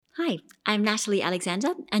Hi, I'm Natalie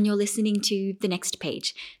Alexander, and you're listening to The Next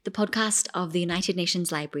Page, the podcast of the United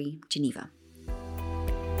Nations Library, Geneva.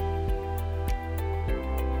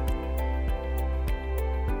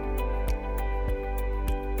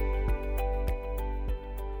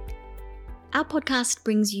 Our podcast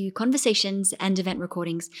brings you conversations and event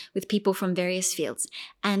recordings with people from various fields.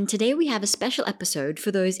 And today we have a special episode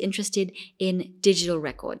for those interested in digital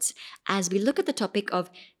records, as we look at the topic of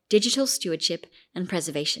digital stewardship and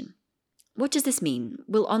preservation. What does this mean?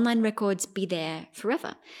 Will online records be there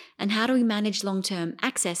forever? And how do we manage long-term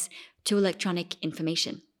access to electronic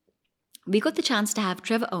information? We got the chance to have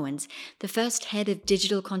Trevor Owens, the first head of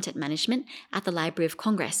digital content management at the Library of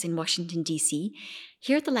Congress in Washington, D.C.,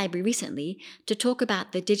 here at the library recently to talk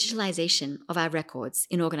about the digitalization of our records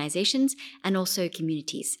in organizations and also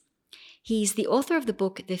communities. He's the author of the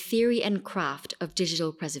book, The Theory and Craft of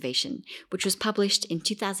Digital Preservation, which was published in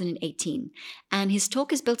 2018. And his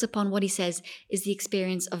talk is built upon what he says is the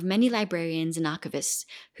experience of many librarians and archivists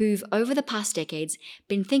who've, over the past decades,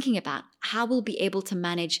 been thinking about how we'll be able to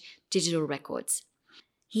manage digital records.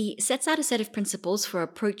 He sets out a set of principles for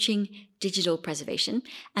approaching digital preservation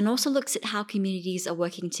and also looks at how communities are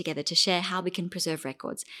working together to share how we can preserve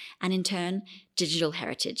records and, in turn, digital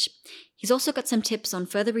heritage. He's also got some tips on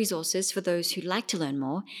further resources for those who'd like to learn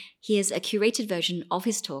more. Here's a curated version of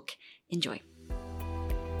his talk. Enjoy.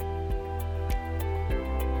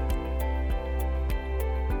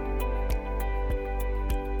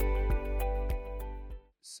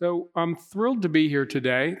 So I'm thrilled to be here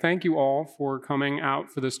today. Thank you all for coming out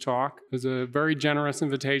for this talk. It was a very generous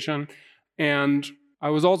invitation. And I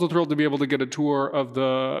was also thrilled to be able to get a tour of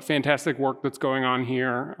the fantastic work that's going on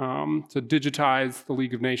here to digitize the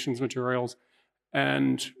League of Nations materials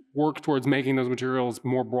and work towards making those materials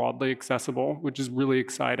more broadly accessible, which is really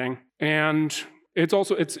exciting. And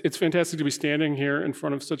it's fantastic to be standing here in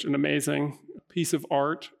front of such an amazing piece of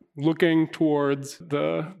art, looking towards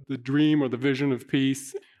the dream or the vision of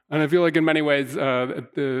peace. And I feel like in many ways,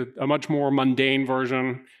 a much more mundane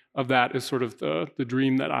version of that is sort of the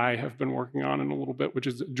dream that I have been working on in a little bit, which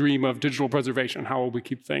is a dream of digital preservation. How will we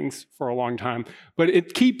keep things for a long time? But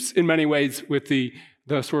it keeps, in many ways, with the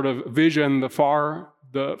sort of vision,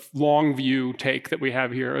 the long view take that we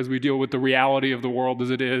have here as we deal with the reality of the world as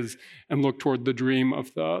it is and look toward the dream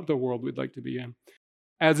of the world we'd like to be in.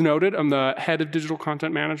 As noted, I'm the head of digital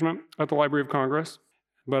content management at the Library of Congress,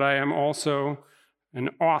 but I am also an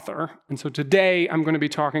author. And so today I'm going to be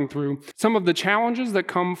talking through some of the challenges that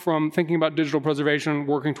come from thinking about digital preservation,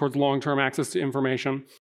 working towards long-term access to information.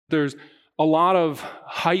 There's a lot of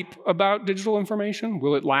hype about digital information.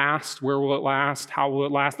 Will it last? Where will it last? How will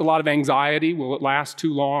it last? A lot of anxiety. Will it last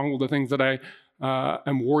too long? Will the things that I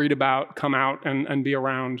am worried about come out and be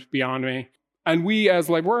around beyond me? And we as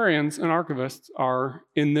librarians and archivists are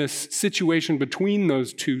in this situation between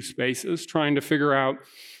those two spaces, trying to figure out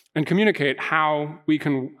and communicate how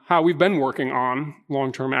we've been working on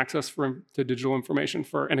long-term access to digital information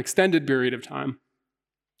for an extended period of time.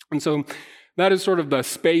 And so that is sort of the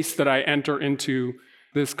space that I enter into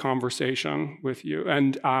this conversation with you.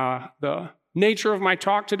 And the nature of my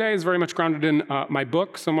talk today is very much grounded in my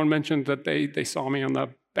book. Someone mentioned that they saw me on the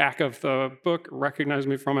back of the book, recognized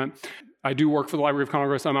me from it. I do work for the Library of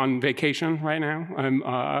Congress. I'm on vacation right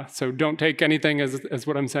now. So don't take anything as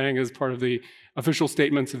what I'm saying as part of the official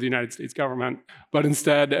statements of the United States government, but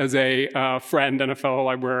instead as a friend and a fellow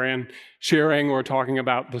librarian sharing or talking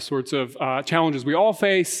about the sorts of challenges we all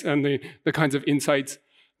face and the kinds of insights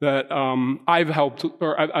that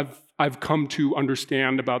I've come to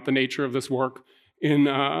understand about the nature of this work in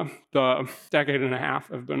the decade and a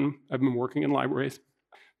half I've been working in libraries.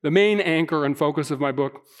 The main anchor and focus of my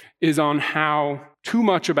book is on how too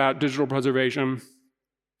much about digital preservation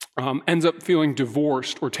ends up feeling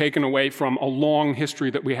divorced or taken away from a long history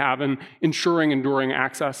that we have in ensuring enduring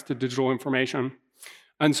access to digital information.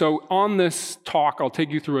 And so on this talk, I'll take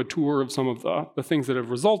you through a tour of some of the things that have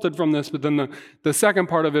resulted from this, but then the second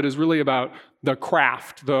part of it is really about the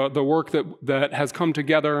craft, the work that has come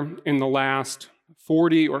together in the last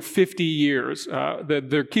 40 or 50 years.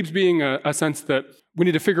 There keeps being a sense that we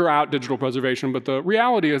need to figure out digital preservation, but the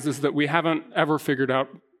reality is that we haven't ever figured out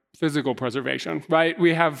physical preservation, right?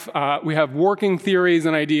 We have working theories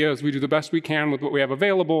and ideas. We do the best we can with what we have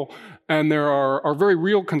available, and there are very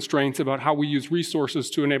real constraints about how we use resources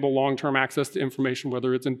to enable long-term access to information,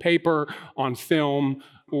 whether it's in paper, on film,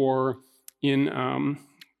 or in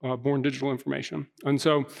born digital information. And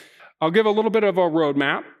so I'll give a little bit of a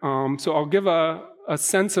roadmap. So I'll give a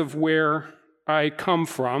sense of where I come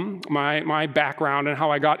from, my background, and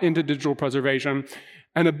how I got into digital preservation.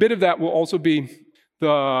 And a bit of that will also be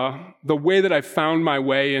the way that I found my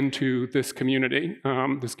way into this community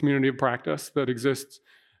of practice that exists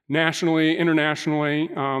nationally, internationally.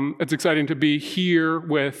 It's exciting to be here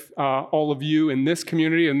with all of you in this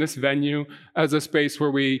community, in this venue, as a space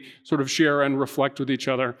where we sort of share and reflect with each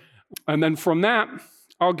other. And then from that,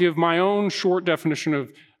 I'll give my own short definition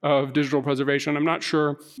of digital preservation. I'm not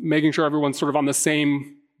sure, making sure everyone's sort of on the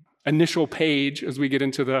same initial page as we get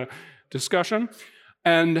into the discussion.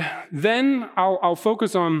 And then I'll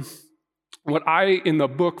focus on what I, in the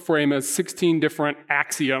book, frame as 16 different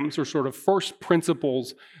axioms or sort of first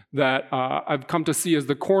principles that I've come to see as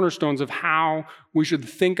the cornerstones of how we should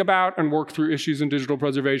think about and work through issues in digital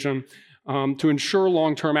preservation to ensure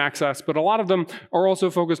long-term access. But a lot of them are also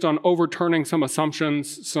focused on overturning some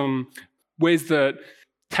assumptions, some ways that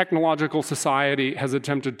technological society has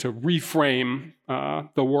attempted to reframe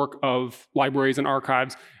the work of libraries and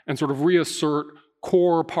archives and sort of reassert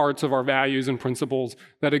core parts of our values and principles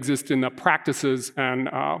that exist in the practices and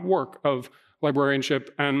work of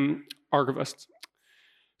librarianship and archivists.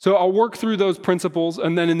 So I'll work through those principles,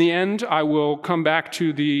 and then in the end, I will come back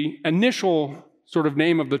to the initial sort of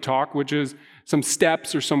name of the talk, which is some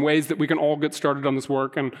steps or some ways that we can all get started on this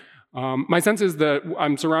work. And my sense is that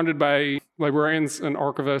I'm surrounded by librarians and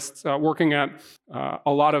archivists working at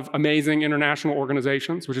a lot of amazing international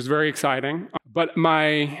organizations, which is very exciting. But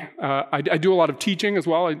I do a lot of teaching as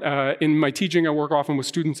well. In my teaching, I work often with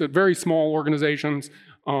students at very small organizations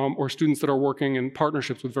or students that are working in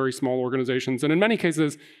partnerships with very small organizations. And in many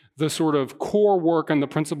cases, the sort of core work and the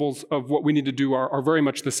principles of what we need to do are very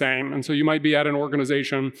much the same. And so you might be at an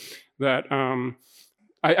organization that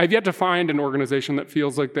I've yet to find an organization that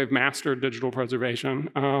feels like they've mastered digital preservation.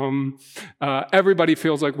 Everybody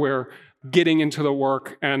feels like we're getting into the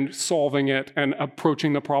work and solving it and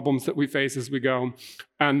approaching the problems that we face as we go.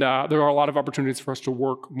 And there are a lot of opportunities for us to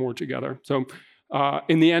work more together. So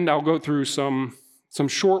in the end, I'll go through some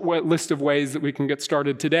short list of ways that we can get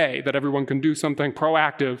started today, that everyone can do something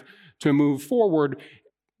proactive to move forward,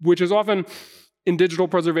 which is often in digital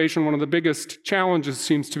preservation, one of the biggest challenges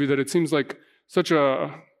seems to be that it seems like such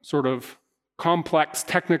a sort of complex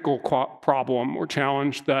technical problem or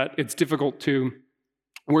challenge that it's difficult to,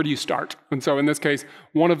 where do you start? And so in this case,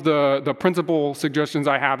 one of the principal suggestions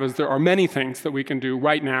I have is there are many things that we can do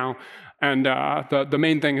right now, and the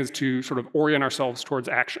main thing is to sort of orient ourselves towards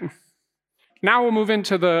action. Now we'll move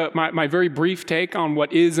into my very brief take on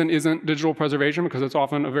what is and isn't digital preservation, because it's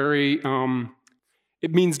often a very,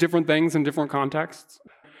 it means different things in different contexts.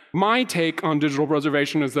 My take on digital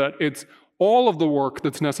preservation is that it's all of the work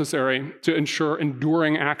that's necessary to ensure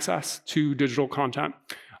enduring access to digital content.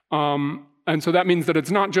 And so that means that it's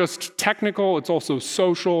not just technical, it's also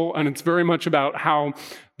social, and it's very much about how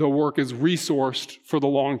the work is resourced for the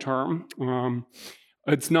long term.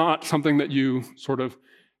 It's not something that you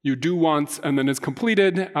do once and then is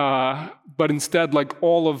completed, but instead, like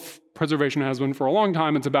all of preservation has been for a long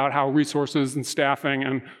time, it's about how resources and staffing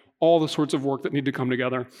and all the sorts of work that need to come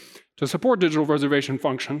together to support digital preservation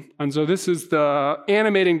function. And so this is the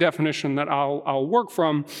animating definition that I'll work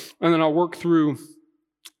from, and then I'll work through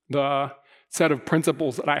the set of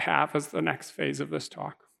principles that I have as the next phase of this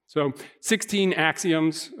talk. So 16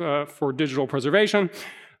 axioms for digital preservation.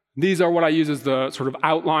 These are what I use as the sort of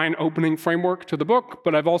outline opening framework to the book,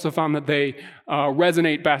 but I've also found that they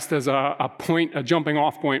resonate best as a jumping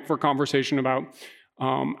off point for conversation about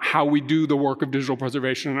how we do the work of digital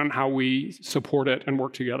preservation and how we support it and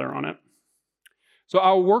work together on it. So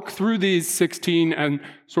I'll work through these 16 and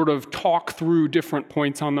sort of talk through different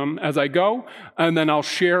points on them as I go, and then I'll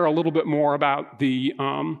share a little bit more about the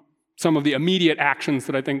some of the immediate actions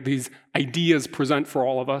that I think these ideas present for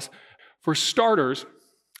all of us. For starters,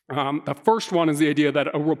 the first one is the idea that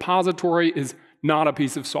a repository is not a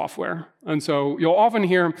piece of software. And so you'll often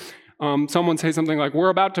hear someone say something like, we're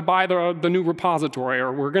about to buy the new repository,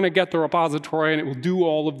 or we're going to get the repository and it will do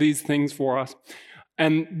all of these things for us.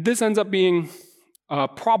 And this ends up being a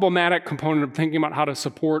problematic component of thinking about how to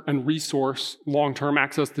support and resource long-term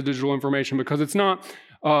access to digital information, because it's not,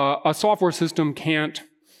 a software system can't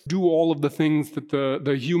do all of the things that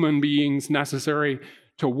the human beings necessary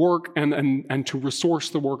to work and to resource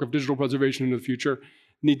the work of digital preservation in the future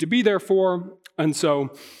need to be there for. And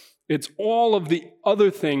so it's all of the other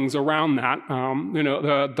things around that.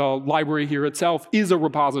 The library here itself is a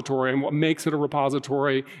repository, and what makes it a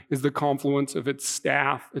repository is the confluence of its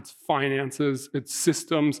staff, its finances, its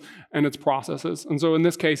systems, and its processes. And so in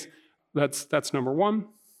this case, that's number one.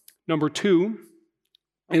 Number two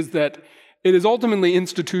is that it is ultimately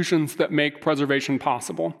institutions that make preservation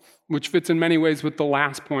possible, which fits in many ways with the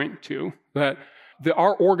last point too, that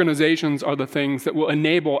our organizations are the things that will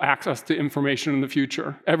enable access to information in the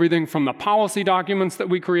future. Everything from the policy documents that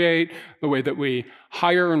we create, the way that we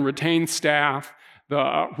hire and retain staff,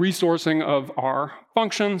 the resourcing of our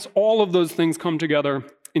functions, all of those things come together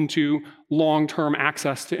into long-term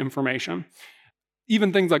access to information.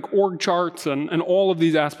 Even things like org charts and all of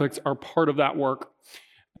these aspects are part of that work.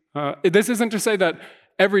 This isn't to say that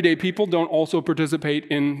everyday people don't also participate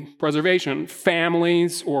in preservation.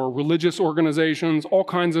 Families or religious organizations, all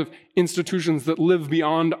kinds of institutions that live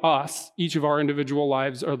beyond us, each of our individual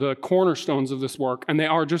lives, are the cornerstones of this work, and they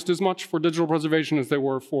are just as much for digital preservation as they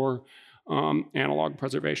were for analog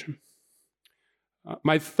preservation.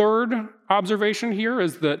 My third observation here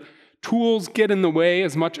is that tools get in the way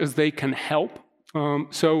as much as they can help.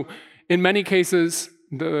 So in many cases,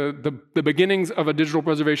 the beginnings of a digital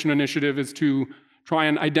preservation initiative is to try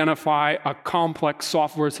and identify a complex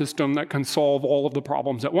software system that can solve all of the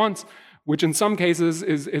problems at once, which in some cases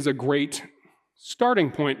is a great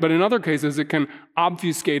starting point. But in other cases, it can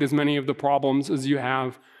obfuscate as many of the problems as you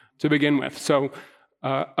have to begin with. So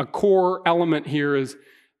a core element here is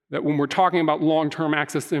that when we're talking about long-term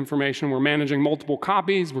access to information, we're managing multiple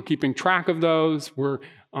copies, we're keeping track of those, we're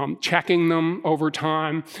checking them over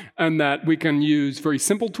time, and that we can use very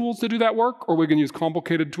simple tools to do that work, or we can use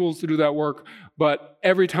complicated tools to do that work. But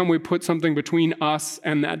every time we put something between us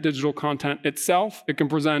and that digital content itself, it can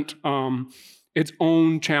present its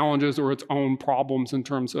own challenges or its own problems in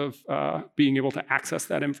terms of being able to access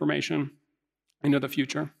that information into the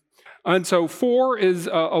future. And so 4 is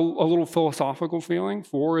a little philosophical feeling.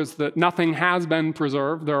 4 is that nothing has been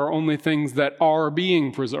preserved. There are only things that are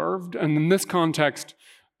being preserved. And in this context,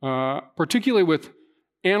 particularly with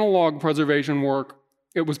analog preservation work,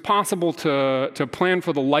 it was possible to plan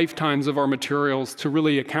for the lifetimes of our materials to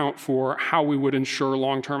really account for how we would ensure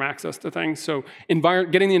long-term access to things. So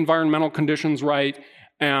getting the environmental conditions right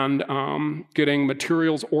and getting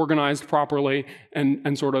materials organized properly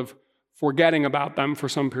and sort of forgetting about them for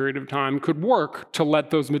some period of time could work to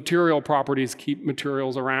let those material properties keep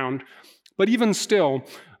materials around. But even still,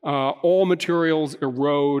 all materials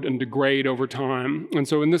erode and degrade over time. And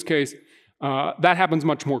so in this case, that happens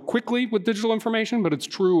much more quickly with digital information, but it's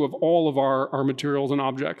true of all of our materials and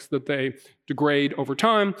objects that they degrade over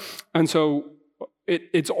time. And so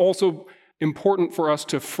it's also important for us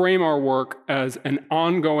to frame our work as an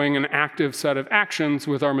ongoing and active set of actions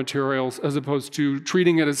with our materials, as opposed to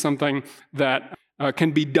treating it as something that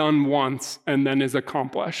can be done once and then is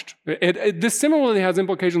accomplished. This similarly has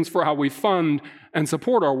implications for how we fund and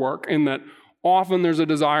support our work, in that often there's a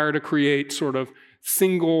desire to create sort of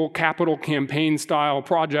single capital campaign style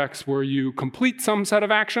projects where you complete some set of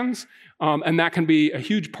actions, and that can be a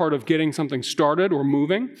huge part of getting something started or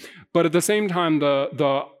moving. But at the same time,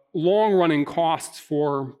 the long-running costs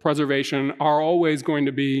for preservation are always going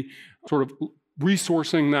to be sort of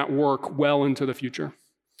resourcing that work well into the future.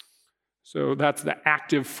 So that's the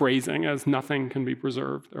active phrasing, as nothing can be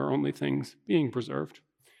preserved. There are only things being preserved.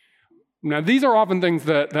 Now, these are often things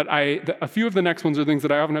that a few of the next ones are things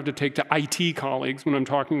that I often have to take to IT colleagues when I'm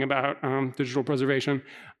talking about digital preservation.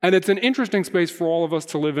 And it's an interesting space for all of us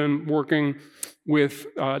to live in, working with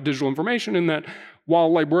digital information, in that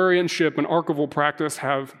while librarianship and archival practice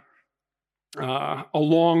have a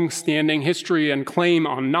long-standing history and claim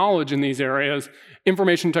on knowledge in these areas,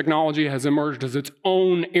 information technology has emerged as its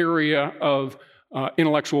own area of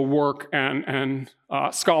intellectual work and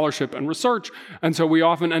scholarship and research. And so we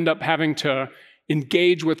often end up having to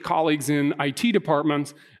engage with colleagues in IT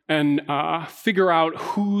departments and figure out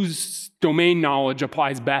whose domain knowledge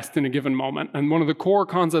applies best in a given moment. And one of the core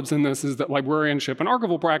concepts in this is that librarianship and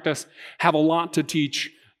archival practice have a lot to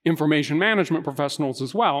teach information management professionals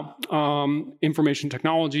as well, information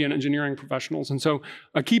technology and engineering professionals. And so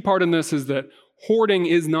a key part in this is that hoarding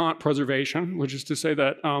is not preservation, which is to say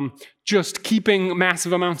that just keeping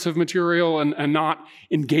massive amounts of material and not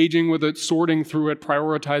engaging with it, sorting through it,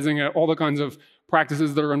 prioritizing it, all the kinds of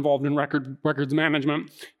practices that are involved in records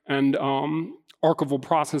management and archival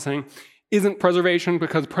processing isn't preservation,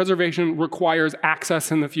 because preservation requires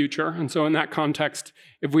access in the future. And so in that context,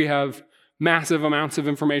 if we have massive amounts of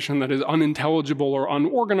information that is unintelligible or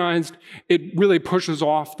unorganized, it really pushes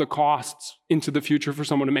off the costs into the future for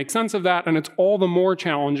someone to make sense of that. And it's all the more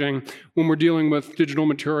challenging when we're dealing with digital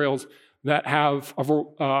materials that have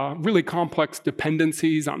really complex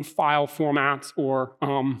dependencies on file formats or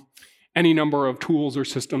any number of tools or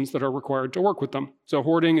systems that are required to work with them. So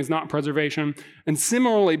hoarding is not preservation. And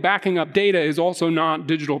similarly, backing up data is also not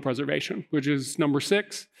digital preservation, which is number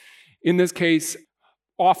 6. In this case,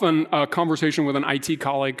 often a conversation with an IT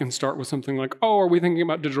colleague can start with something like, oh, are we thinking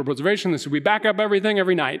about digital preservation? This would we back up everything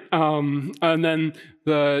every night. And then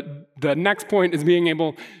the next point is being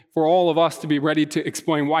able for all of us to be ready to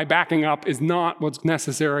explain why backing up is not what's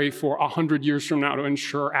necessary for 100 years from now to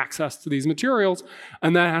ensure access to these materials.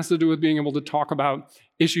 And that has to do with being able to talk about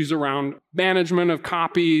issues around management of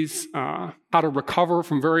copies, how to recover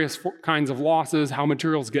from various kinds of losses, how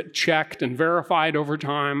materials get checked and verified over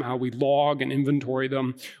time, how we log and inventory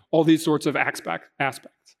them, all these sorts of aspects.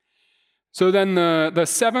 So then the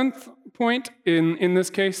seventh point in this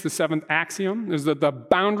case, the seventh axiom, is that the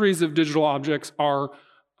boundaries of digital objects are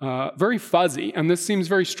very fuzzy, and this seems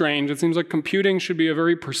very strange. It seems like computing should be a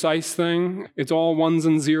very precise thing. It's all ones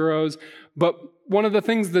and zeros. But one of the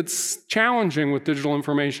things that's challenging with digital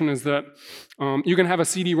information is that you can have a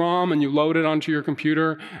CD-ROM and you load it onto your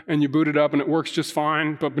computer and you boot it up and it works just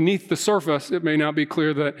fine. But beneath the surface, it may not be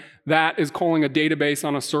clear that that is calling a database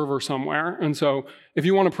on a server somewhere. And so if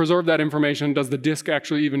you want to preserve that information, does the disk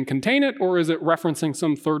actually even contain it, or is it referencing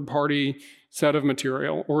some third-party set of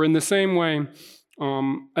material? Or in the same way,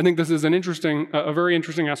 I think this is a very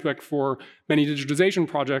interesting aspect for many digitization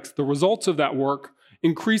projects. The results of that work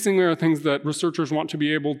increasingly are things that researchers want to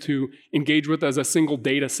be able to engage with as a single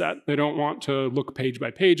data set. They don't want to look page by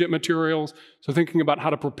page at materials. So thinking about how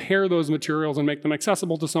to prepare those materials and make them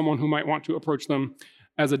accessible to someone who might want to approach them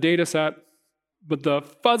as a data set. But the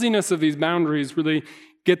fuzziness of these boundaries really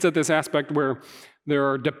gets at this aspect where there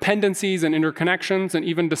are dependencies and interconnections, and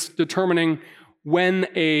even determining when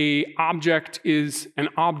an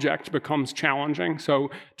object becomes challenging. So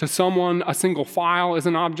to someone, a single file is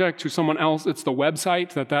an object. To someone else, it's the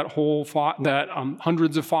website that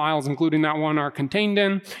hundreds of files, including that one, are contained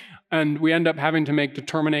in. And we end up having to make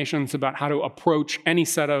determinations about how to approach any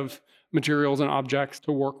set of materials and objects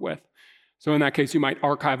to work with. So in that case, you might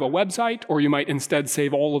archive a website, or you might instead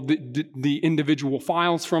save all of the individual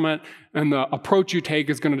files from it. And the approach you take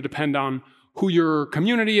is going to depend on who your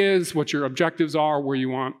community is, what your objectives are, where you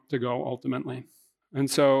want to go ultimately.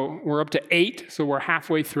 And so we're up to 8, so we're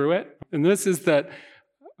halfway through it. And this is that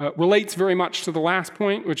relates very much to the last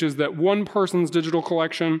point, which is that one person's digital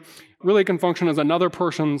collection really can function as another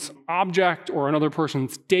person's object or another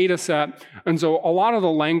person's data set. And so a lot of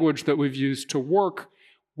the language that we've used to work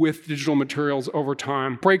with digital materials over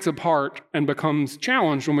time breaks apart and becomes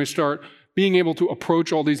challenged when we start being able to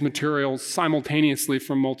approach all these materials simultaneously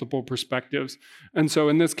from multiple perspectives. And so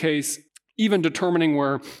in this case, even determining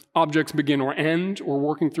where objects begin or end, or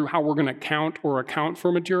working through how we're going to count or account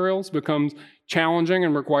for materials, becomes challenging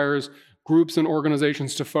and requires groups and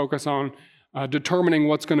organizations to focus on determining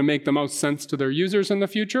what's going to make the most sense to their users in the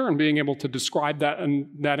future, and being able to describe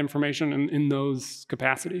that information in those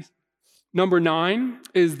capacities. Number 9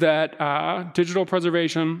 is that digital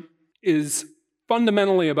preservation is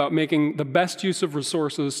fundamentally about making the best use of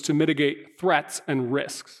resources to mitigate threats and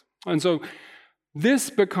risks. And so this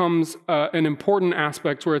becomes an important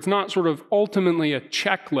aspect where it's not sort of ultimately a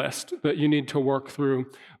checklist that you need to work through,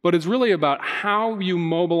 but it's really about how you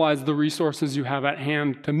mobilize the resources you have at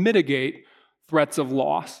hand to mitigate threats of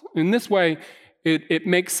loss. In this way, it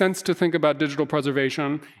makes sense to think about digital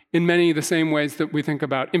preservation in many of the same ways that we think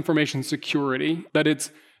about information security, that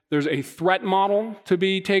there's a threat model to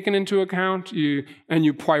be taken into account, and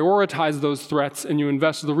you prioritize those threats, and you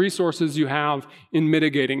invest the resources you have in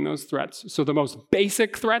mitigating those threats. So the most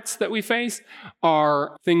basic threats that we face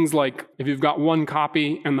are things like if you've got one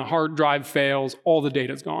copy and the hard drive fails, all the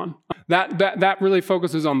data's gone. That really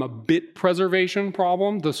focuses on the bit preservation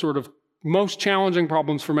problem. The sort of most challenging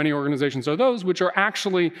problems for many organizations are those which are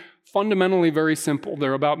actually fundamentally very simple.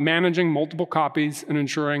 They're about managing multiple copies and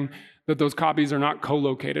ensuring that those copies are not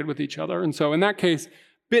co-located with each other. And so in that case,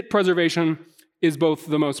 bit preservation is both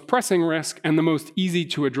the most pressing risk and the most easy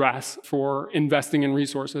to address for investing in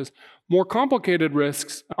resources. More complicated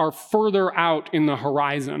risks are further out in the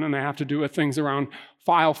horizon, and they have to do with things around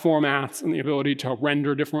file formats and the ability to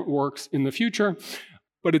render different works in the future.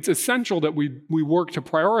 But it's essential that we work to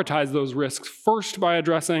prioritize those risks, first by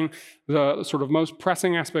addressing the sort of most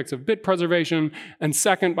pressing aspects of bit preservation, and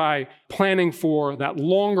second by planning for that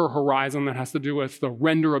longer horizon that has to do with the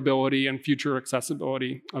renderability and future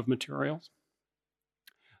accessibility of materials.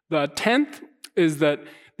 The 10th is that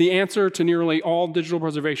the answer to nearly all digital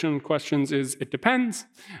preservation questions is it depends,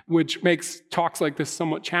 which makes talks like this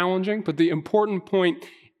somewhat challenging. But the important point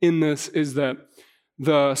in this is that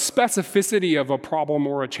the specificity of a problem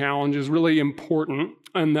or a challenge is really important,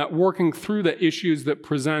 and that working through the issues that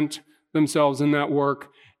present themselves in that work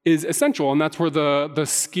is essential. And that's where the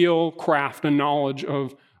skill, craft, and knowledge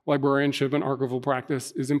of librarianship and archival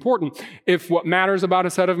practice is important. If what matters about a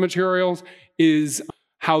set of materials is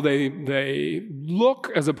how they look,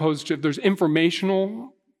 as opposed to if there's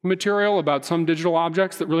informational material about some digital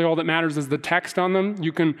objects that really all that matters is the text on them.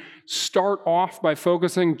 You can start off by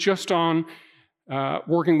focusing just on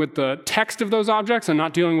working with the text of those objects and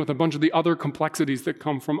not dealing with a bunch of the other complexities that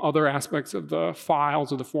come from other aspects of the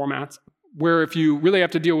files or the formats. Where if you really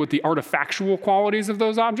have to deal with the artifactual qualities of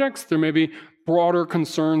those objects, there may be broader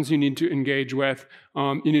concerns you need to engage with.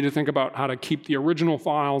 You need to think about how to keep the original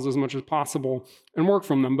files as much as possible and work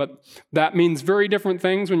from them. But that means very different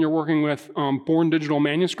things when you're working with born digital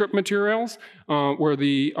manuscript materials, where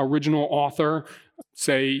the original author,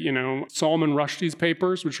 say, Salman Rushdie's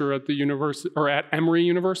papers, which are at the university or at Emory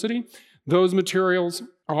University, those materials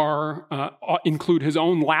include his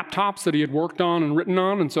own laptops that he had worked on and written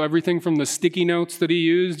on, and so everything from the sticky notes that he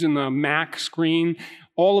used in the Mac screen,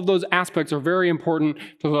 all of those aspects are very important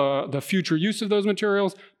to the future use of those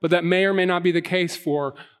materials, but that may or may not be the case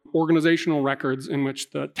for organizational records in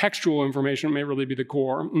which the textual information may really be the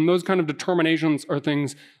core. And those kind of determinations are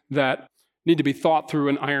things that need to be thought through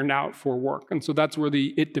and ironed out for work. And so that's where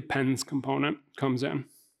the "it depends" component comes in.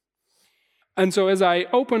 And so as I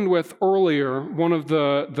opened with earlier, one of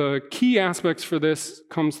the key aspects for this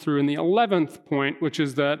comes through in the 11th point, which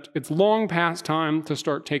is that it's long past time to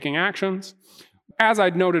start taking actions. As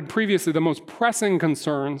I'd noted previously, the most pressing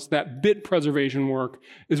concerns, that bit preservation work,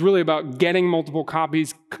 is really about getting multiple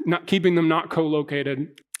copies, not keeping them not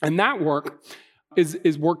co-located. And that work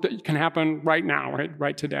is work that can happen right now,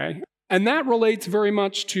 right today. And that relates very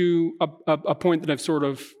much to a point that I've sort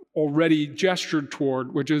of already gestured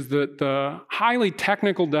toward, which is that the highly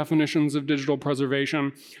technical definitions of digital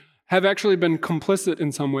preservation have actually been complicit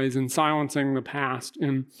in some ways in silencing the past,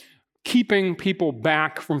 in keeping people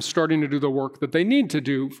back from starting to do the work that they need to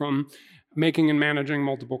do, from making and managing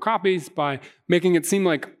multiple copies, by making it seem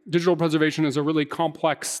like digital preservation is a really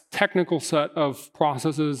complex technical set of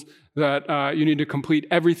processes that you need to complete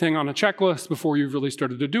everything on a checklist before you've really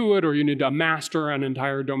started to do it, or you need to master an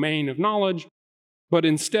entire domain of knowledge. But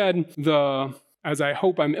instead, as I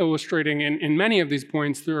hope I'm illustrating in many of these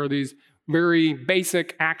points, there are these very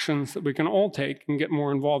basic actions that we can all take and get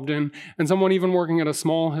more involved in. And someone even working at a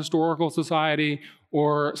small historical society,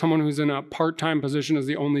 or someone who's in a part-time position as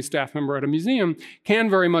the only staff member at a museum, can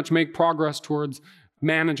very much make progress towards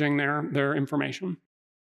managing their information.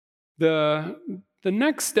 The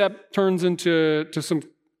next step turns into some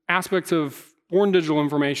aspects of born digital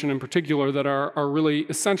information in particular that are really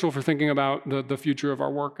essential for thinking about the future of our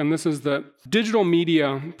work. And this is that digital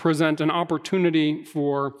media present an opportunity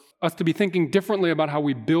for us to be thinking differently about how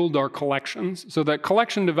we build our collections, so that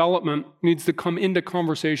collection development needs to come into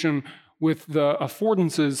conversation with the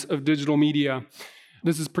affordances of digital media.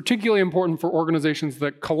 This is particularly important for organizations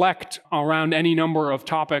that collect around any number of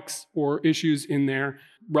topics or issues in their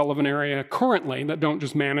relevant area currently, that don't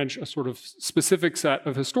just manage a sort of specific set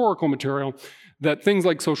of historical material, that things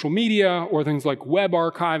like social media or things like web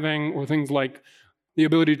archiving or things like the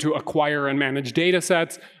ability to acquire and manage data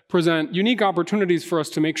sets present unique opportunities for us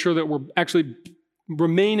to make sure that we're actually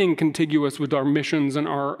remaining contiguous with our missions and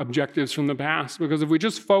our objectives from the past. Because if we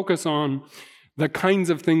just focus on the kinds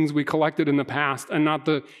of things we collected in the past and not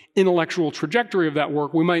the intellectual trajectory of that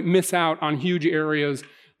work, we might miss out on huge areas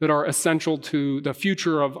that are essential to the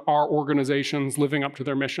future of our organizations living up to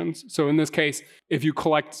their missions. So in this case, if you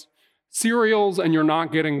collect serials and you're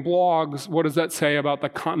not getting blogs, what does that say about the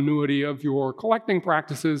continuity of your collecting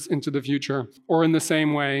practices into the future? Or in the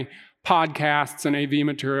same way, podcasts and AV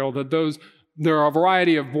material, there are a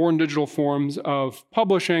variety of born digital forms of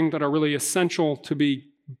publishing that are really essential to be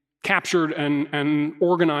captured and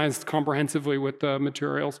organized comprehensively with the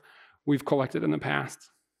materials we've collected in the past.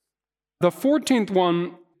 The 14th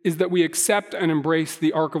one is that we accept and embrace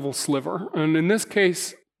the archival sliver. And in this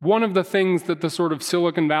case, one of the things that the sort of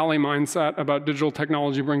Silicon Valley mindset about digital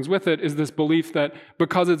technology brings with it is this belief that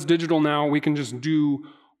because it's digital now, we can just do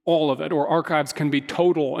all of it, or archives can be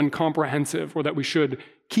total and comprehensive, or that we should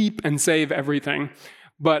keep and save everything.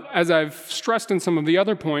 But as I've stressed in some of the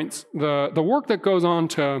other points, the work that goes on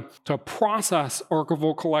to process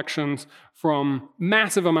archival collections from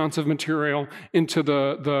massive amounts of material into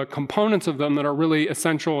the components of them that are really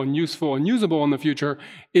essential and useful and usable in the future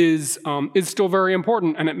is still very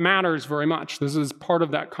important, and it matters very much. This is part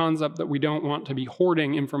of that concept that we don't want to be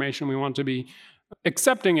hoarding information. We want to be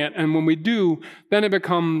accepting it, and when we do, then it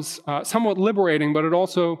becomes somewhat liberating, but it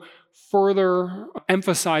also further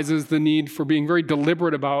emphasizes the need for being very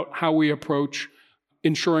deliberate about how we approach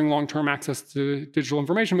ensuring long-term access to digital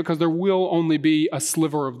information, because there will only be a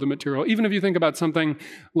sliver of the material. Even if you think about something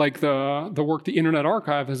like the work the Internet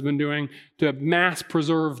Archive has been doing to mass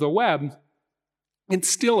preserve the web, it's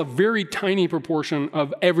still a very tiny proportion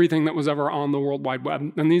of everything that was ever on the World Wide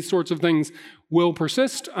Web. And these sorts of things will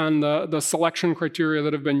persist, and the selection criteria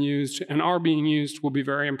that have been used and are being used will be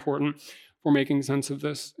very important for making sense of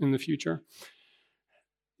this in the future.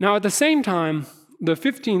 Now, at the same time, the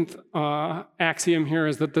 15th axiom here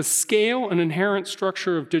is that the scale and inherent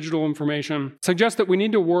structure of digital information suggests that we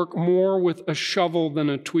need to work more with a shovel than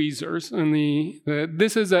a tweezers. And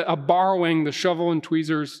this is a borrowing the shovel and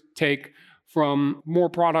tweezers take from more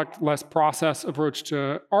product, less process approach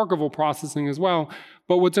to archival processing as well.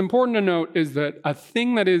 But what's important to note is that a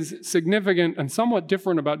thing that is significant and somewhat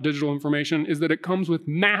different about digital information is that it comes with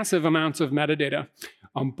massive amounts of metadata.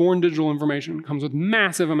 Born digital information comes with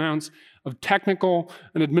massive amounts of technical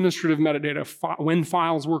and administrative metadata, when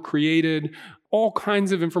files were created, all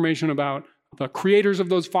kinds of information about the creators of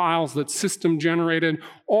those files, that system generated.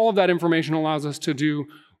 All of that information allows us to do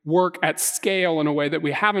work at scale in a way that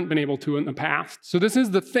we haven't been able to in the past. So this is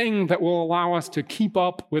the thing that will allow us to keep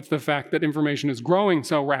up with the fact that information is growing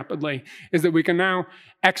so rapidly, is that we can now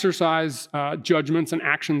exercise judgments and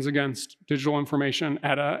actions against digital information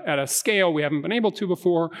at a scale we haven't been able to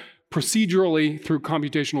before, procedurally through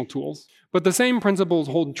computational tools. But the same principles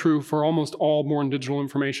hold true for almost all born digital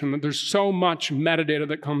information, that there's so much metadata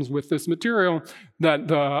that comes with this material that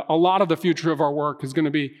a lot of the future of our work is going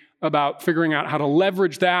to be about figuring out how to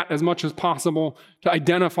leverage that as much as possible to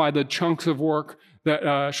identify the chunks of work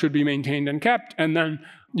that should be maintained and kept, and then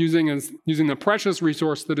using the precious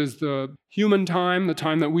resource that is the human time, the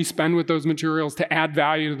time that we spend with those materials, to add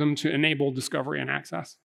value to them to enable discovery and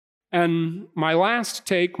access. And my last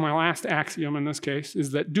axiom in this case,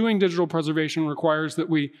 is that doing digital preservation requires that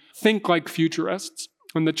we think like futurists.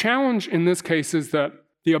 And the challenge in this case is that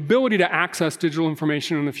the ability to access digital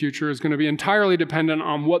information in the future is going to be entirely dependent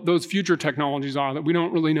on what those future technologies are that we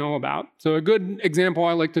don't really know about. So a good example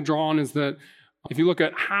I like to draw on is that if you look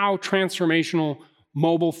at how transformational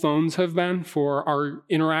mobile phones have been for our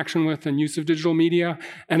interaction with and use of digital media,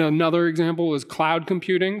 and another example is cloud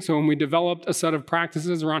computing. So when we developed a set of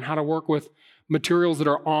practices around how to work with materials that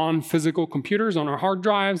are on physical computers, on our hard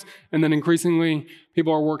drives, and then increasingly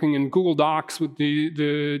people are working in Google Docs with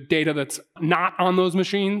the data that's not on those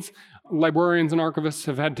machines. Librarians and archivists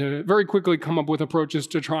have had to very quickly come up with approaches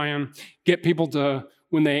to try and get people to,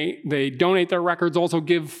 when they donate their records, also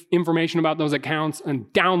give information about those accounts and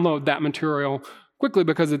download that material quickly,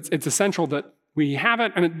 because it's essential that we have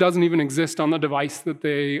it and it doesn't even exist on the device that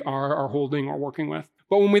they are holding or working with.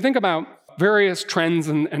 But when we think about various trends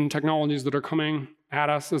and technologies that are coming at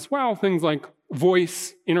us as well, things like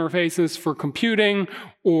voice interfaces for computing,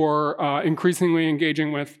 or increasingly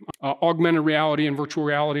engaging with augmented reality and virtual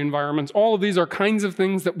reality environments, all of these are kinds of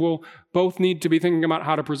things that we'll both need to be thinking about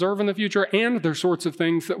how to preserve in the future, and they're sorts of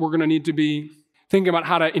things that we're going to need to be thinking about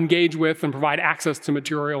how to engage with and provide access to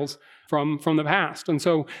materials from the past. And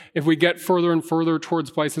so if we get further and further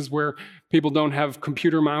towards places where people don't have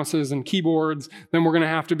computer mouses and keyboards, then we're going to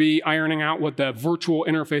have to be ironing out what the virtual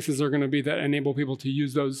interfaces are going to be that enable people to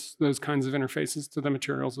use those kinds of interfaces to the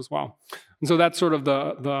materials as well. And so that's sort of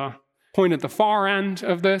the point at the far end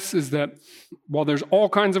of this, is that while there's all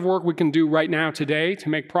kinds of work we can do right now today to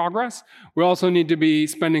make progress, we also need to be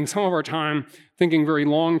spending some of our time thinking very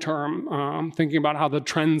long-term, thinking about how the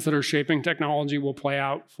trends that are shaping technology will play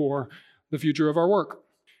out for the future of our work.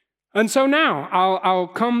 And so now I'll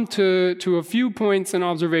come to a few points and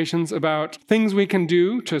observations about things we can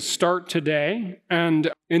do to start today.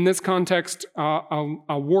 And in this context,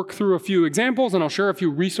 I'll work through a few examples, and I'll share a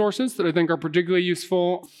few resources that I think are particularly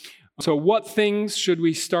useful. So what things should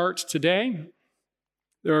we start today?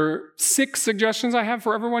 There are 6 suggestions I have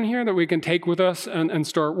for everyone here that we can take with us and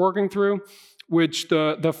start working through, which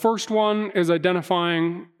the first one is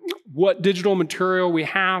identifying what digital material we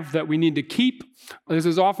have that we need to keep. This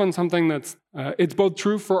is often something that's, it's both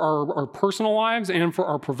true for our personal lives and for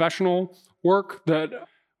our professional work, that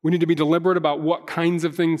we need to be deliberate about what kinds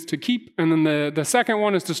of things to keep. And then the second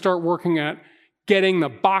one is to start working at getting the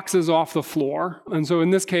boxes off the floor. And so in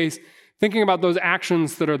this case, thinking about those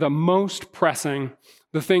actions that are the most pressing,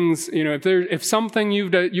 the things, if something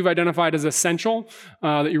you've identified as essential,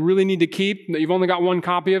 that you really need to keep, that you've only got one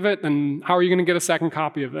copy of it, then how are you going to get a second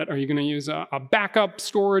copy of it? Are you going to use a backup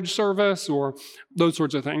storage service, or those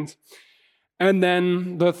sorts of things? And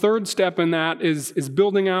then the third step in that is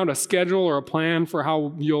building out a schedule or a plan for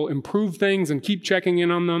how you'll improve things and keep checking in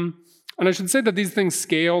on them. And I should say that these things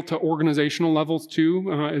scale to organizational levels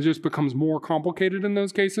too. It just becomes more complicated in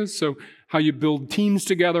those cases. So how you build teams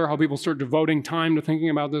together, how people start devoting time to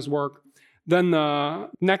thinking about this work, Then the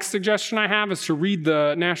next suggestion I have is to read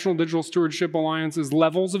the National Digital Stewardship Alliance's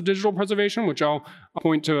Levels of Digital Preservation, which I'll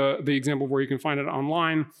point to the example where you can find it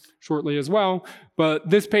online shortly as well. But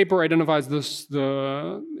this paper identifies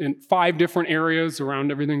in 5 different areas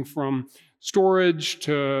around everything from storage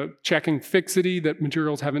to checking fixity, that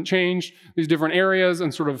materials haven't changed, these different areas,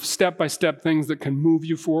 and sort of step-by-step things that can move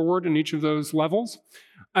you forward in each of those levels.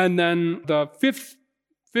 And then the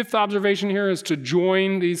fifth observation here is to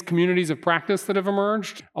join these communities of practice that have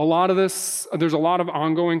emerged. There's a lot of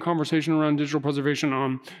ongoing conversation around digital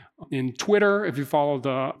preservation in Twitter. If you follow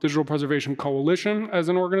the Digital Preservation Coalition as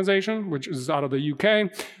an organization, which is out of the UK,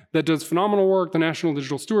 that does phenomenal work, the National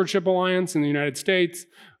Digital Stewardship Alliance in the United States,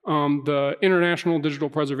 the International Digital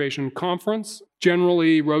Preservation Conference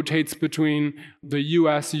generally rotates between the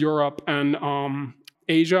US, Europe, and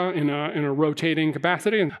Asia in a rotating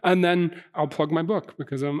capacity. And then I'll plug my book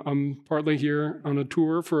because I'm partly here on a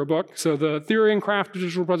tour for a book. So the Theory and Craft of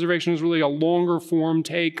Digital Preservation is really a longer form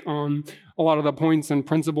take on a lot of the points and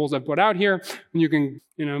principles I've put out here. And you can,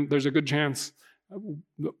 there's a good chance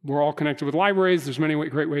we're all connected with libraries. There's many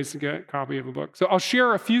great ways to get a copy of a book. So I'll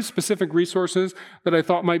share a few specific resources that I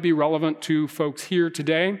thought might be relevant to folks here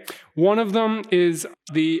today. One of them is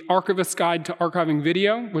the Archivist's Guide to Archiving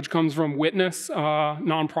Video, which comes from Witness, a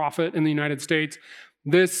nonprofit in the United States.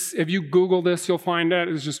 This, if you Google this, you'll find it.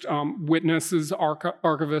 It's just Witness's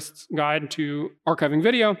Archivist's Guide to Archiving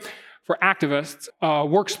Video for activists,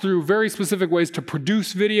 works through very specific ways to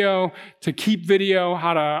produce video, to keep video,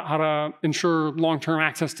 how to ensure long-term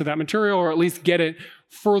access to that material, or at least get it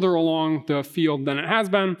further along the field than it has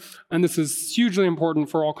been. And this is hugely important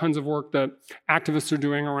for all kinds of work that activists are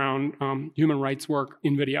doing around human rights work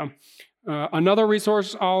in video. Another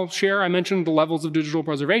resource I'll share, I mentioned the levels of digital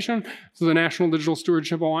preservation. So the National Digital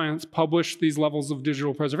Stewardship Alliance published these levels of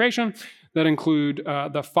digital preservation that include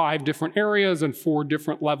the 5 different areas and 4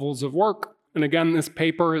 different levels of work. And again, this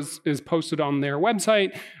paper is posted on their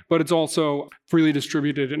website, but it's also freely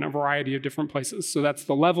distributed in a variety of different places. So that's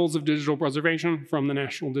the levels of digital preservation from the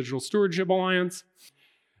National Digital Stewardship Alliance.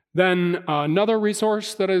 Then another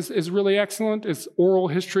resource that is really excellent is Oral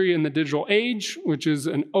History in the Digital Age, which is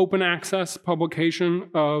an open access publication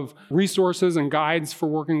of resources and guides for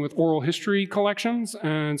working with oral history collections,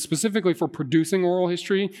 and specifically for producing oral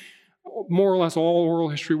history. More or less all oral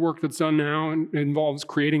history work that's done now involves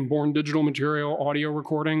creating born digital material, audio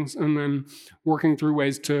recordings, and then working through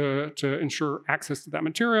ways to ensure access to that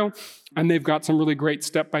material. And they've got some really great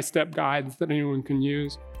step-by-step guides that anyone can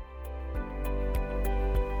use.